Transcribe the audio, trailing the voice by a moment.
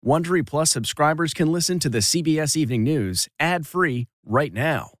Wondery Plus subscribers can listen to the CBS Evening News ad-free right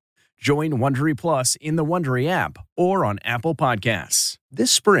now. Join Wondery Plus in the Wondery app or on Apple Podcasts.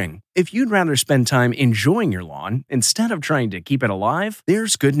 This spring, if you'd rather spend time enjoying your lawn instead of trying to keep it alive,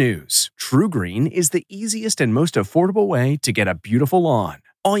 there's good news. True Green is the easiest and most affordable way to get a beautiful lawn.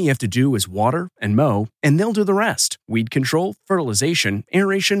 All you have to do is water and mow, and they'll do the rest. Weed control, fertilization,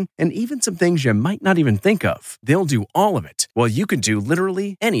 aeration, and even some things you might not even think of. They'll do all of it, while you can do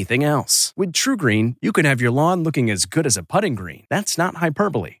literally anything else. With True Green, you can have your lawn looking as good as a putting green. That's not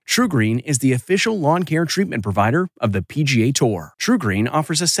hyperbole. True Green is the official lawn care treatment provider of the PGA Tour. True Green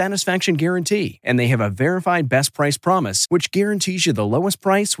offers a satisfaction guarantee, and they have a verified best price promise, which guarantees you the lowest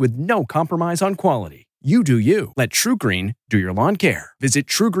price with no compromise on quality. You do you. Let True Green do your lawn care. Visit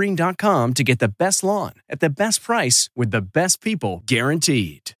TrueGreen.com to get the best lawn at the best price with the best people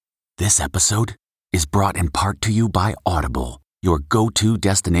guaranteed. This episode is brought in part to you by Audible, your go-to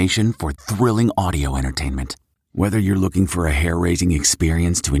destination for thrilling audio entertainment. Whether you're looking for a hair-raising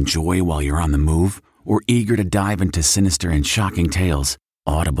experience to enjoy while you're on the move or eager to dive into sinister and shocking tales,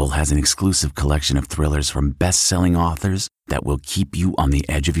 Audible has an exclusive collection of thrillers from best-selling authors that will keep you on the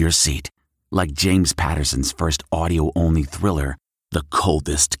edge of your seat. Like James Patterson's first audio-only thriller, The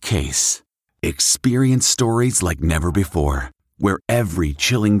Coldest Case. Experience stories like never before, where every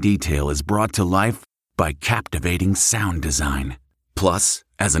chilling detail is brought to life by captivating sound design. Plus,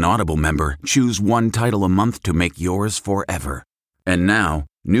 as an Audible member, choose one title a month to make yours forever. And now,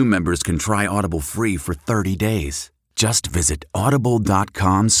 new members can try Audible free for 30 days. Just visit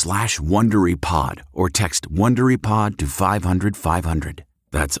audible.com/WonderyPod or text WonderyPod to 500-500.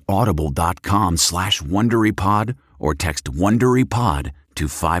 That's audible.com/WonderyPod or text WonderyPod to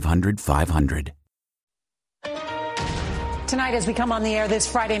 500-500. Tonight, as we come on the air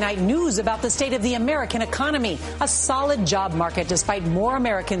this Friday night, news about the state of the American economy. A solid job market despite more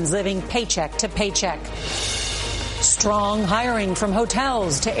Americans living paycheck to paycheck. Strong hiring from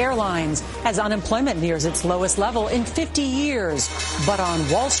hotels to airlines as unemployment nears its lowest level in 50 years. But on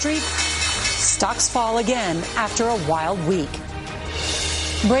Wall Street, stocks fall again after a wild week.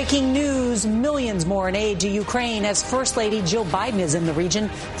 Breaking news, millions more in aid to Ukraine as First Lady Jill Biden is in the region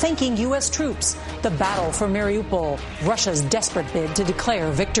thanking U.S. troops. The battle for Mariupol, Russia's desperate bid to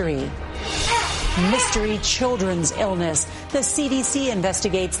declare victory. Mystery children's illness. The CDC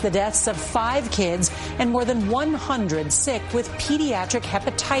investigates the deaths of 5 kids and more than 100 sick with pediatric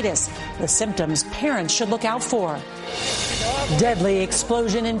hepatitis, the symptoms parents should look out for. Deadly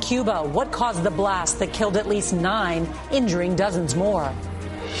explosion in Cuba. What caused the blast that killed at least 9, injuring dozens more?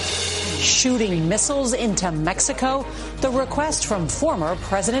 Shooting missiles into Mexico, the request from former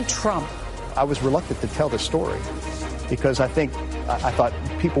President Trump. I was reluctant to tell the story because I thought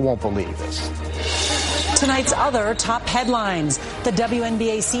people won't believe this. Tonight's other top headlines. The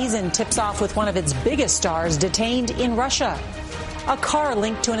WNBA season tips off with one of its biggest stars detained in Russia. A car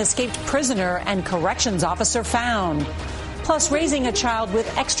linked to an escaped prisoner and corrections officer found. Plus, raising a child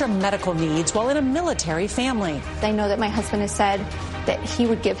with extra medical needs while in a military family. I know that my husband has said that he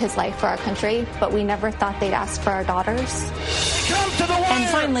would give his life for our country, but we never thought they'd ask for our daughters. Come to the wire! And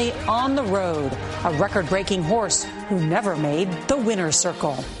finally, on the road, a record-breaking horse who never made the winner's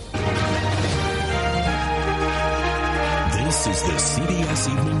circle. This is the CBS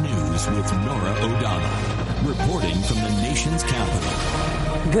Evening News with Norah O'Donnell, reporting from the nation's capital.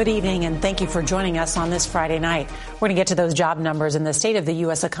 Good evening, and thank you for joining us on this Friday night. We're going to get to those job numbers and the state of the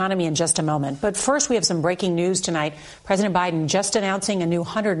U.S. economy in just a moment. But first, we have some breaking news tonight. President Biden just announcing a new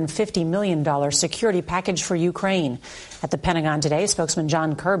 $150 million security package for Ukraine. At the Pentagon today, spokesman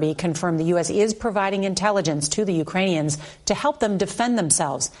John Kirby confirmed the U.S. is providing intelligence to the Ukrainians to help them defend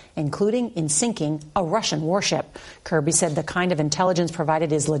themselves, including in sinking a Russian warship. Kirby said the kind of intelligence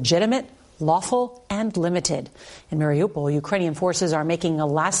provided is legitimate, lawful, and limited. In Mariupol, Ukrainian forces are making a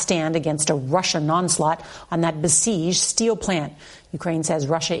last stand against a Russian onslaught on that besieged steel plant. Ukraine says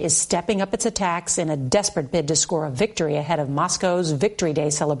Russia is stepping up its attacks in a desperate bid to score a victory ahead of Moscow's Victory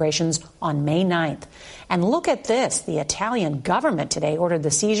Day celebrations on May 9th. And look at this. The Italian government today ordered the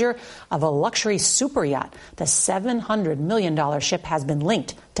seizure of a luxury super yacht. The $700 million ship has been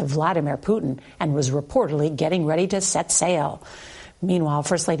linked to Vladimir Putin and was reportedly getting ready to set sail. Meanwhile,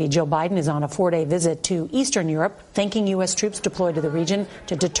 First Lady Jill Biden is on a 4-day visit to Eastern Europe, thanking U.S. troops deployed to the region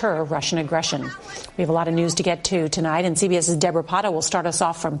to deter Russian aggression. We have a lot of news to get to tonight, and CBS's Deborah Patta will start us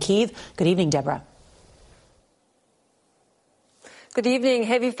off from Kyiv. Good evening, Deborah. Good evening.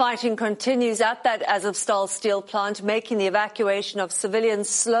 Heavy fighting continues at that Azovstal steel plant, making the evacuation of civilians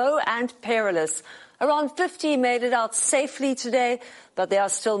slow and perilous. Around 50 made it out safely today, but there are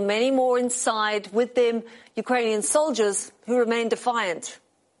still many more inside, with them Ukrainian soldiers who remain defiant.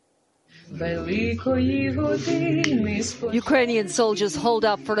 Ukrainian soldiers holed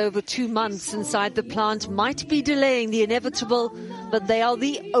up for over 2 months inside the plant might be delaying the inevitable, but they are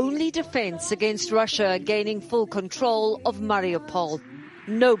the only defense against Russia gaining full control of Mariupol.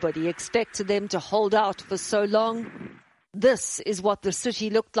 Nobody expected them to hold out for so long. This is what the city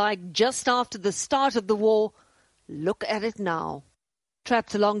looked like just after the start of the war. Look at it now.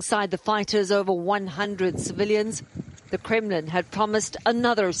 Trapped alongside the fighters, over 100 civilians. The Kremlin had promised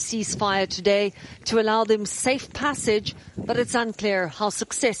another ceasefire today to allow them safe passage, but it's unclear how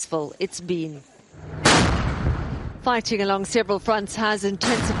successful it's been. Fighting along several fronts has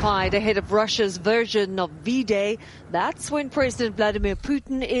intensified ahead of Russia's version of V-Day. That's when President Vladimir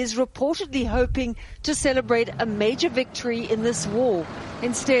Putin is reportedly hoping to celebrate a major victory in this war.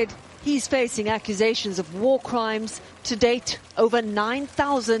 Instead, he's facing accusations of war crimes. To date, over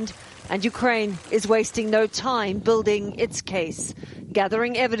 9,000, and Ukraine is wasting no time building its case,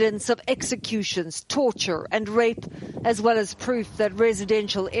 gathering evidence of executions, torture and rape, as well as proof that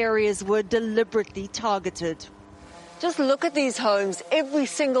residential areas were deliberately targeted. Just look at these homes. Every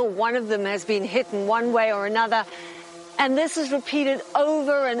single one of them has been hit in one way or another. And this is repeated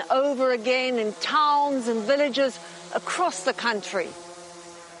over and over again in towns and villages across the country.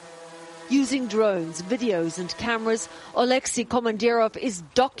 Using drones, videos and cameras, Oleksiy Komandirov is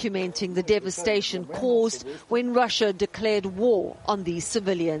documenting the devastation caused when Russia declared war on these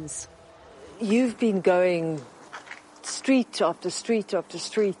civilians. You've been going street after street after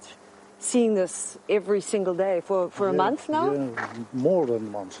street, seeing this every single day for a month now? Yeah, more than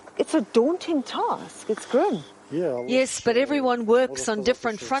a month. It's a daunting task. It's grim. Yes, but everyone works on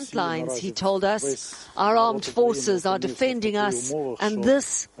different front lines, he told us. Our armed forces are defending us, and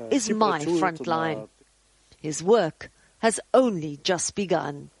this is my front line. His work has only just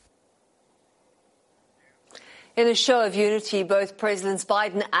begun. In a show of unity, both Presidents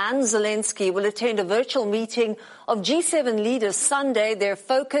Biden and Zelensky will attend a virtual meeting of G7 leaders Sunday, their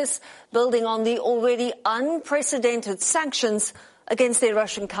focus building on the already unprecedented sanctions against their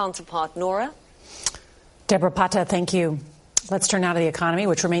Russian counterpart. Norah? Deborah Pata, thank you. Let's turn now to the economy,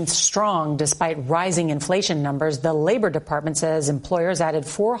 which remains strong despite rising inflation numbers. The Labor Department says employers added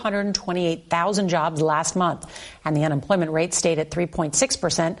 428,000 jobs last month, and the unemployment rate stayed at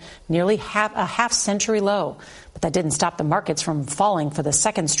 3.6%, nearly a half-century low. But that didn't stop the markets from falling for the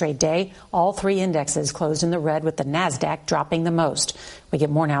second straight day. All three indexes closed in the red, with the NASDAQ dropping the most. We get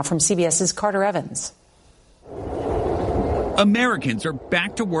more now from CBS's Carter Evans. Americans are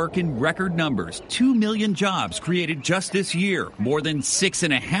back to work in record numbers. 2 million jobs created just this year, more than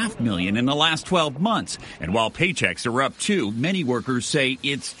 6.5 million in the last 12 months. And while paychecks are up too, many workers say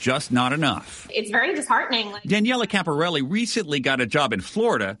it's just not enough. It's very disheartening. Daniela Caparelli recently got a job in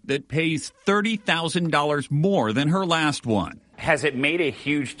Florida that pays $30,000 more than her last one. Has it made a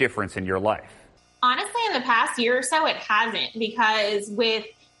huge difference in your life? Honestly, in the past year or so, it hasn't, because with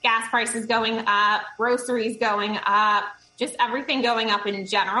gas prices going up, groceries going up, just everything going up in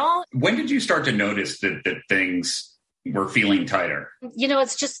general. When did you start to notice that things were feeling tighter? You know,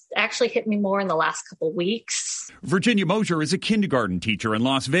 it's just actually hit me more in the last couple of weeks. Virginia Mosier is a kindergarten teacher in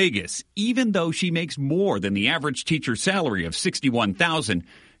Las Vegas. Even though she makes more than the average teacher's salary of $61,000,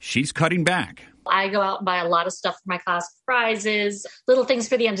 she's cutting back. I go out and buy a lot of stuff for my class prizes, little things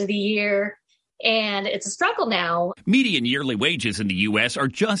for the end of the year. And it's a struggle now. Median yearly wages in the U.S. are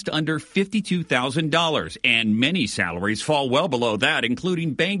just under $52,000, and many salaries fall well below that,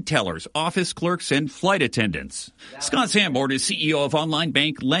 including bank tellers, office clerks, and flight attendants. Scott Sanborn is CEO of online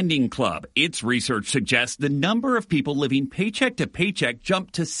bank Lending Club. Its research suggests the number of people living paycheck to paycheck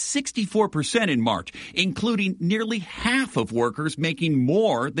jumped to 64% in March, including nearly half of workers making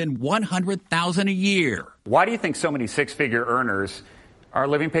more than $100,000 a year. Why do you think so many six-figure earners are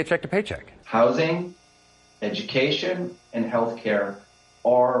living paycheck to paycheck? Housing, education, and healthcare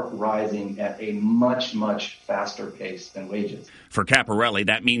are rising at a much, much faster pace than wages. For Caparelli,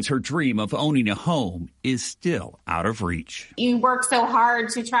 that means her dream of owning a home is still out of reach. You work so hard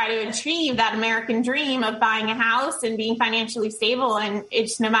to try to achieve that American dream of buying a house and being financially stable, and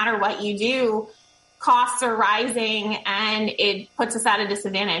it's no matter what you do, costs are rising, and it puts us at a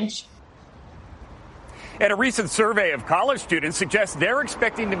disadvantage. And a recent survey of college students suggests they're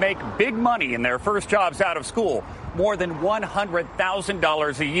expecting to make big money in their first jobs out of school, more than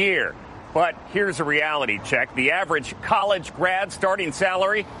 $100,000 a year. But here's a reality check. The average college grad starting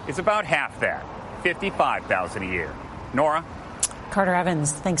salary is about half that, $55,000 a year. Norah? Carter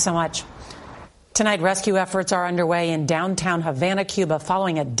Evans, thanks so much. Tonight, rescue efforts are underway in downtown Havana, Cuba,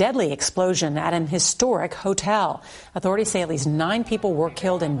 following a deadly explosion at an historic hotel. Authorities say at least 9 people were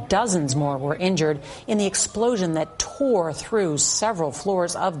killed and dozens more were injured in the explosion that tore through several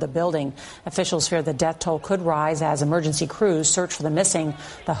floors of the building. Officials fear the death toll could rise as emergency crews search for the missing.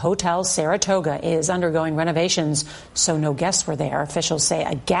 The Hotel Saratoga is undergoing renovations, so no guests were there. Officials say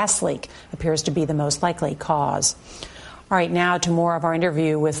a gas leak appears to be the most likely cause. All right, now to more of our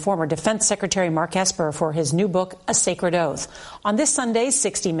interview with former Defense Secretary Mark Esper for his new book, A Sacred Oath. On this Sunday's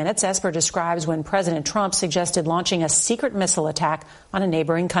 60 Minutes, Esper describes when President Trump suggested launching a secret missile attack on a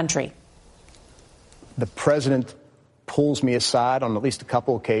neighboring country. The president pulls me aside on at least a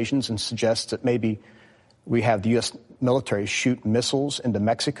couple occasions and suggests that maybe we have the U.S. military shoot missiles into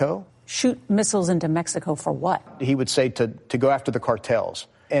Mexico. Shoot missiles into Mexico for what? He would say to go after the cartels.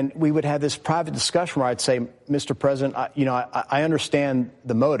 And we would have this private discussion where I'd say, Mr. President, I understand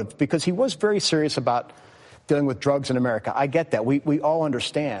the motive, because he was very serious about dealing with drugs in America. I get that. We all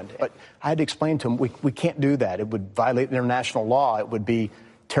understand. But I had to explain to him, we can't do that. It would violate international law. It would be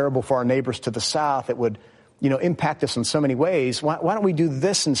terrible for our neighbors to the south. It would, impact us in so many ways. Why don't we do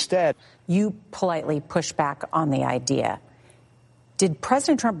this instead? You politely pushed back on the idea. Did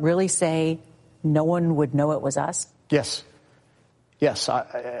President Trump really say no one would know it was us? Yes. Yes,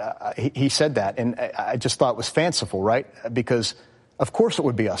 he said that, and I just thought it was fanciful, right? Because, of course, it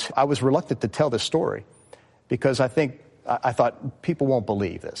would be us. I was reluctant to tell this story because I thought people won't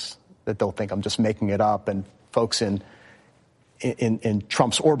believe this, that they'll think I'm just making it up, and folks in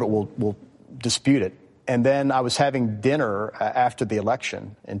Trump's orbit will dispute it. And then I was having dinner after the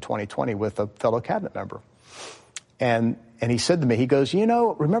election in 2020 with a fellow cabinet member, and he said to me, he goes,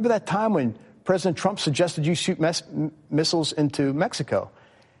 remember that time when President Trump suggested you shoot missiles into Mexico?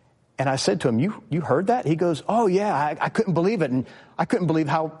 And I said to him, you heard that? He goes, oh, yeah, I couldn't believe it. And I couldn't believe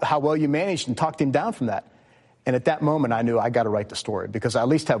how well you managed, and talked him down from that. And at that moment, I knew I got to write the story, because I at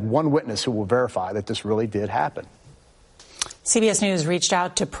least have one witness who will verify that this really did happen. CBS News reached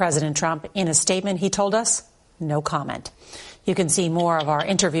out to President Trump. In a statement, he told us no comment. You can see more of our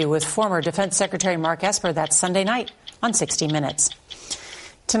interview with former Defense Secretary Mark Esper. That's Sunday night on 60 Minutes.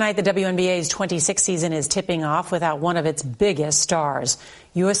 Tonight, the WNBA's 26th season is tipping off without one of its biggest stars.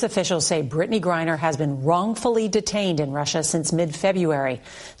 U.S. officials say Brittany Griner has been wrongfully detained in Russia since mid-February.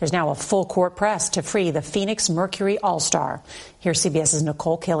 There's now a full court press to free the Phoenix Mercury All-Star. Here's CBS's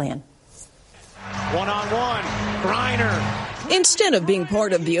Nicole Killian. One-on-one, Griner. Instead of being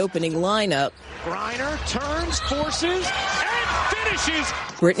part of the opening lineup, Griner turns, forces, and finishes.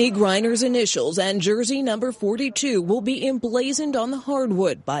 Brittany Griner's initials and jersey number 42 will be emblazoned on the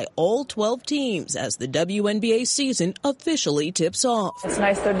hardwood by all 12 teams as the WNBA season officially tips off. It's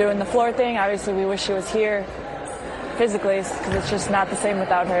nice they're doing the floor thing. Obviously, we wish she was here physically, because it's just not the same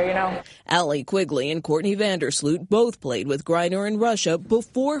without her, Allie Quigley and Courtney Vandersloot both played with Griner in Russia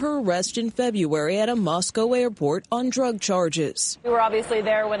before her arrest in February at a Moscow airport on drug charges. We were obviously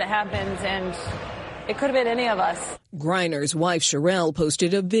there when it happened, and it could have been any of us. Griner's wife, Sherelle,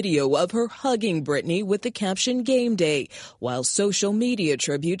 posted a video of her hugging Brittany with the caption Game Day, while social media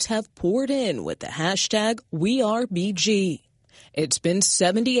tributes have poured in with the hashtag WeAreBG. It's been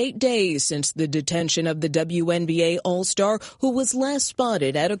 78 days since the detention of the WNBA All-Star, who was last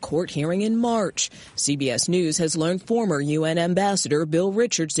spotted at a court hearing in March. CBS News has learned former UN Ambassador Bill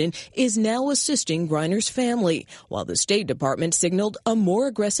Richardson is now assisting Griner's family, while the State Department signaled a more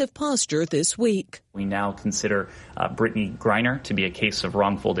aggressive posture this week. We now consider Brittany Griner to be a case of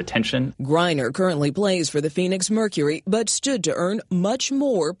wrongful detention. Griner currently plays for the Phoenix Mercury, but stood to earn much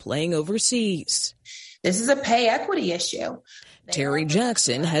more playing overseas. This is a pay equity issue. Terry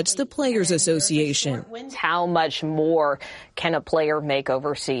Jackson heads the Players Association. How much more can a player make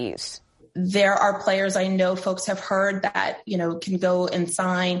overseas? There are players, I know folks have heard that, can go and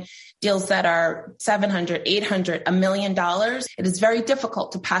sign deals that are $700,000, $800,000, $1 million. It is very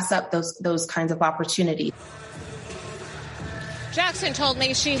difficult to pass up those kinds of opportunities. Jackson told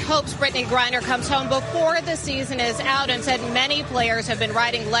me she hopes Brittany Griner comes home before the season is out, and said many players have been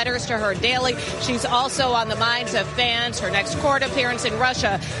writing letters to her daily. She's also on the minds of fans. Her next court appearance in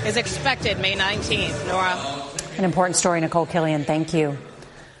Russia is expected May 19th. Norah. An important story, Nicole Killian. Thank you.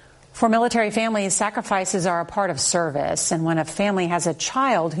 For military families, sacrifices are a part of service. And when a family has a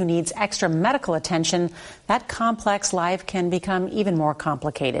child who needs extra medical attention, that complex life can become even more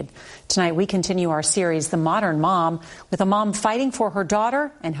complicated. Tonight, we continue our series, The Modern Mom, with a mom fighting for her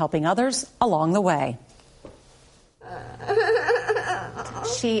daughter and helping others along the way.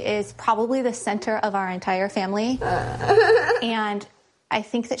 She is probably the center of our entire family. And I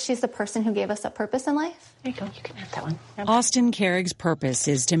think that she's the person who gave us a purpose in life. There you go. You can have that one. Austin Carrick's purpose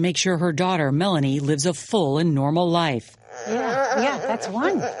is to make sure her daughter, Melanie, lives a full and normal life. Yeah, that's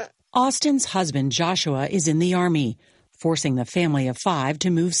one. Austin's husband, Joshua, is in the Army, forcing the family of 5 to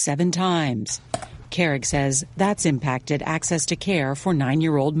move 7 times. Carrick says that's impacted access to care for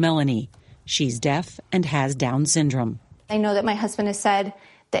 9-year-old Melanie. She's deaf and has Down syndrome. I know that my husband has said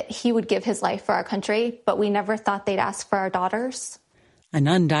that he would give his life for our country, but we never thought they'd ask for our daughters. An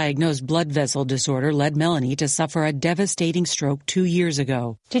undiagnosed blood vessel disorder led Melanie to suffer a devastating stroke 2 years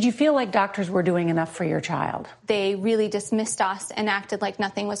ago. Did you feel like doctors were doing enough for your child? They really dismissed us and acted like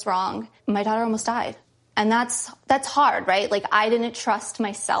nothing was wrong. My daughter almost died. And that's hard, right? Like, I didn't trust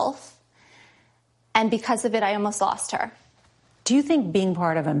myself. And because of it, I almost lost her. Do you think being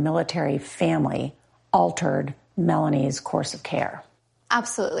part of a military family altered Melanie's course of care?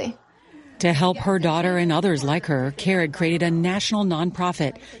 Absolutely. To help her daughter and others like her, Carrick created a national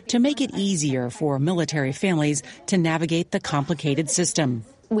nonprofit to make it easier for military families to navigate the complicated system.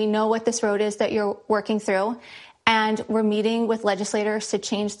 We know what this road is that you're working through, and we're meeting with legislators to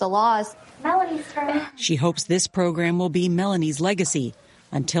change the laws. Melanie's turn. She hopes this program will be Melanie's legacy.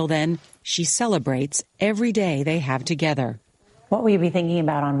 Until then, she celebrates every day they have together. What will you be thinking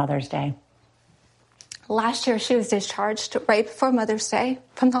about on Mother's Day? Last year, she was discharged right before Mother's Day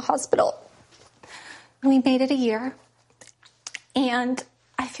from the hospital. We made it a year, and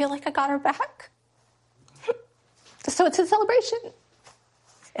I feel like I got her back. So it's a celebration.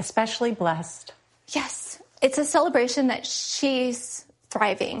 Especially blessed. Yes, it's a celebration that she's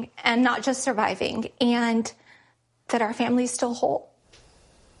thriving and not just surviving, and that our family's still whole.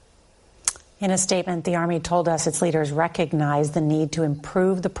 In a statement, the Army told us its leaders recognize the need to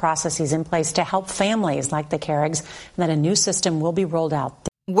improve the processes in place to help families like the Carricks, and that a new system will be rolled out.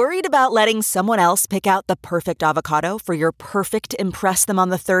 Worried about letting someone else pick out the perfect avocado for your perfect impress them on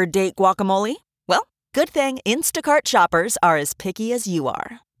the third date guacamole? Well, good thing Instacart shoppers are as picky as you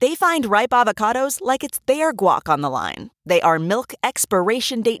are. They find ripe avocados like it's their guac on the line. They are milk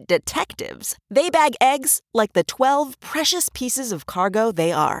expiration date detectives. They bag eggs like the 12 precious pieces of cargo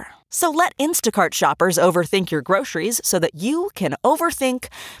they are. So let Instacart shoppers overthink your groceries so that you can overthink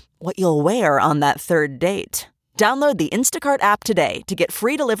what you'll wear on that third date. Download the Instacart app today to get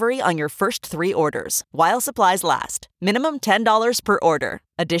free delivery on your first 3 orders, while supplies last. Minimum $10 per order.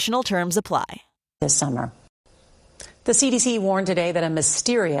 Additional terms apply. This summer. The CDC warned today that a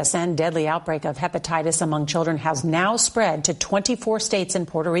mysterious and deadly outbreak of hepatitis among children has now spread to 24 states and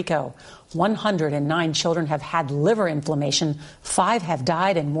Puerto Rico. 109 children have had liver inflammation, 5 have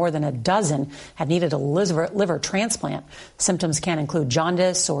died, and more than a dozen have needed a liver transplant. Symptoms can include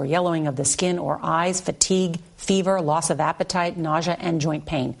jaundice or yellowing of the skin or eyes, fatigue, fever, loss of appetite, nausea, and joint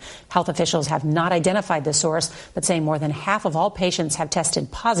pain. Health officials have not identified the source, but say more than half of all patients have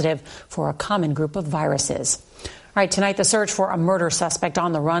tested positive for a common group of viruses. All right, tonight the search for a murder suspect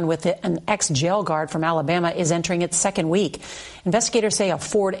on the run with an ex-jail guard from Alabama is entering its 2nd week. Investigators say a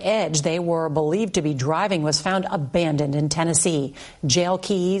Ford Edge they were believed to be driving was found abandoned in Tennessee. Jail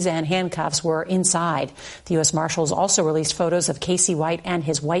keys and handcuffs were inside. The U.S. Marshals also released photos of Casey White and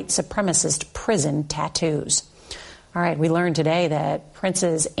his white supremacist prison tattoos. All right, we learned today that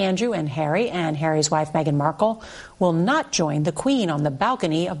Princes Andrew and Harry's wife Meghan Markle will not join the Queen on the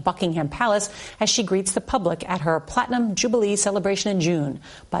balcony of Buckingham Palace as she greets the public at her Platinum Jubilee celebration in June.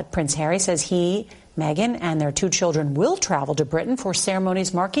 But Prince Harry says he, Meghan, and their 2 children will travel to Britain for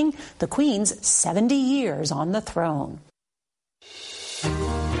ceremonies marking the Queen's 70 years on the throne.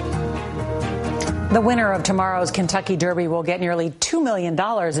 The winner of tomorrow's Kentucky Derby will get nearly $2 million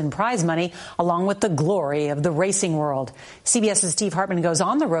in prize money, along with the glory of the racing world. CBS's Steve Hartman goes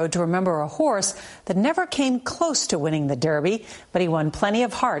on the road to remember a horse that never came close to winning the Derby, but he won plenty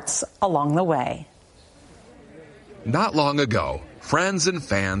of hearts along the way. Not long ago, friends and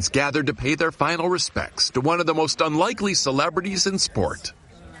fans gathered to pay their final respects to one of the most unlikely celebrities in sport,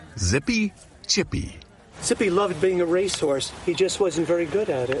 Zippy Chippy. Zippy loved being a racehorse. He just wasn't very good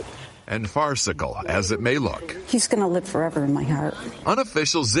at it. And farcical as it may look, he's going to live forever in my heart.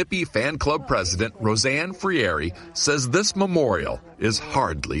 Unofficial Zippy fan club president Roseanne Frieri says this memorial is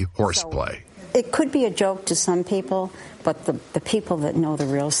hardly horseplay. It could be a joke to some people, but the people that know the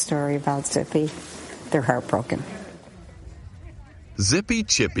real story about Zippy, they're heartbroken. Zippy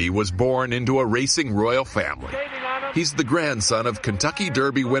Chippy was born into a racing royal family. He's the grandson of Kentucky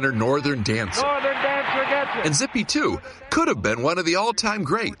Derby winner Northern Dancer. And Zippy, too, could have been one of the all-time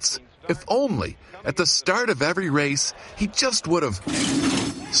greats. If only, at the start of every race, he just would have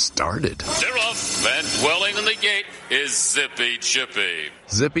started. They're off and dwelling in the gate. is Zippy Chippy.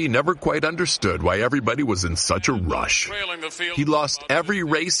 Zippy never quite understood why everybody was in such a rush. He lost every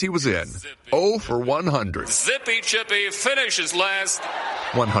race he was in. 0 for 100. Zippy Chippy finishes last.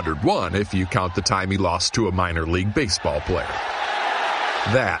 101 if you count the time he lost to a minor league baseball player.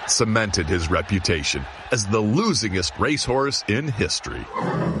 That cemented his reputation as the losingest racehorse in history.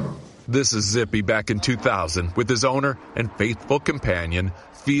 This is Zippy back in 2000 with his owner and faithful companion,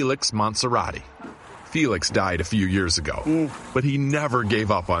 Felix Monserrati. Felix died a few years ago, but he never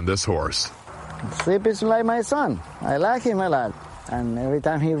gave up on this horse. Zippy's like my son. I like him a lot. And every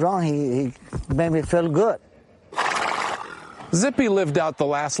time he run, he made me feel good. Zippy lived out the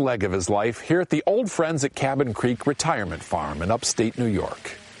last leg of his life here at the Old Friends at Cabin Creek Retirement Farm in upstate New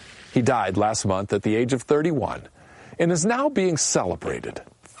York. He died last month at the age of 31 and is now being celebrated,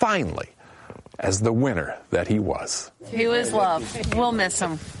 finally, as the winner that he was. He was loved. We'll miss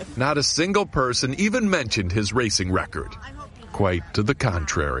him. Not a single person even mentioned his racing record. Quite to the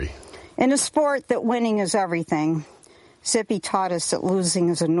contrary. In a sport that winning is everything, Zippy taught us that losing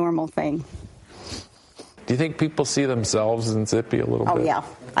is a normal thing. Do you think people see themselves in Zippy a little bit? Oh, yeah.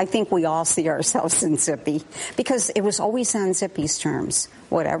 I think we all see ourselves in Zippy because it was always on Zippy's terms.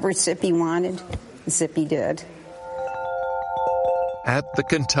 Whatever Zippy wanted, Zippy did. At the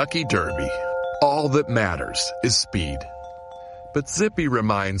Kentucky Derby, all that matters is speed. But Zippy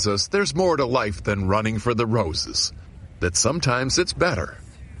reminds us there's more to life than running for the roses, that sometimes it's better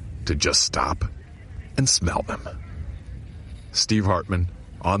to just stop and smell them. Steve Hartman,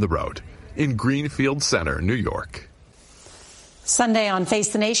 on the road in Greenfield Center, New York. Sunday on Face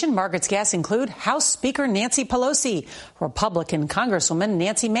the Nation, Margaret's guests include House Speaker Nancy Pelosi, Republican Congresswoman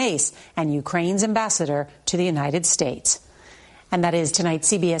Nancy Mace, and Ukraine's ambassador to the United States. And that is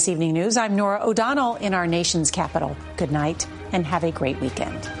tonight's CBS Evening News. I'm Norah O'Donnell in our nation's capital. Good night and have a great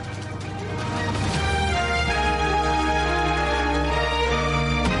weekend.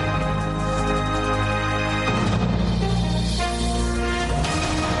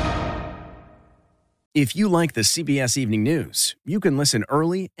 If you like the CBS Evening News, you can listen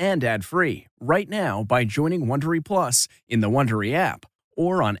early and ad-free right now by joining Wondery Plus in the Wondery app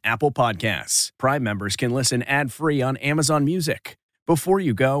or on Apple Podcasts. Prime members can listen ad-free on Amazon Music. Before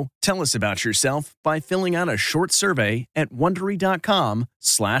you go, tell us about yourself by filling out a short survey at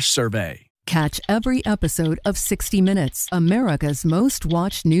Wondery.com/survey. Catch every episode of 60 Minutes, America's most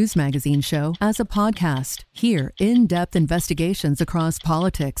watched news magazine show, as a podcast. Hear in-depth investigations across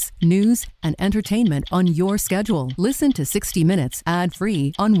politics, news, and entertainment on your schedule. Listen to 60 Minutes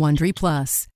ad-free on Wondery Plus.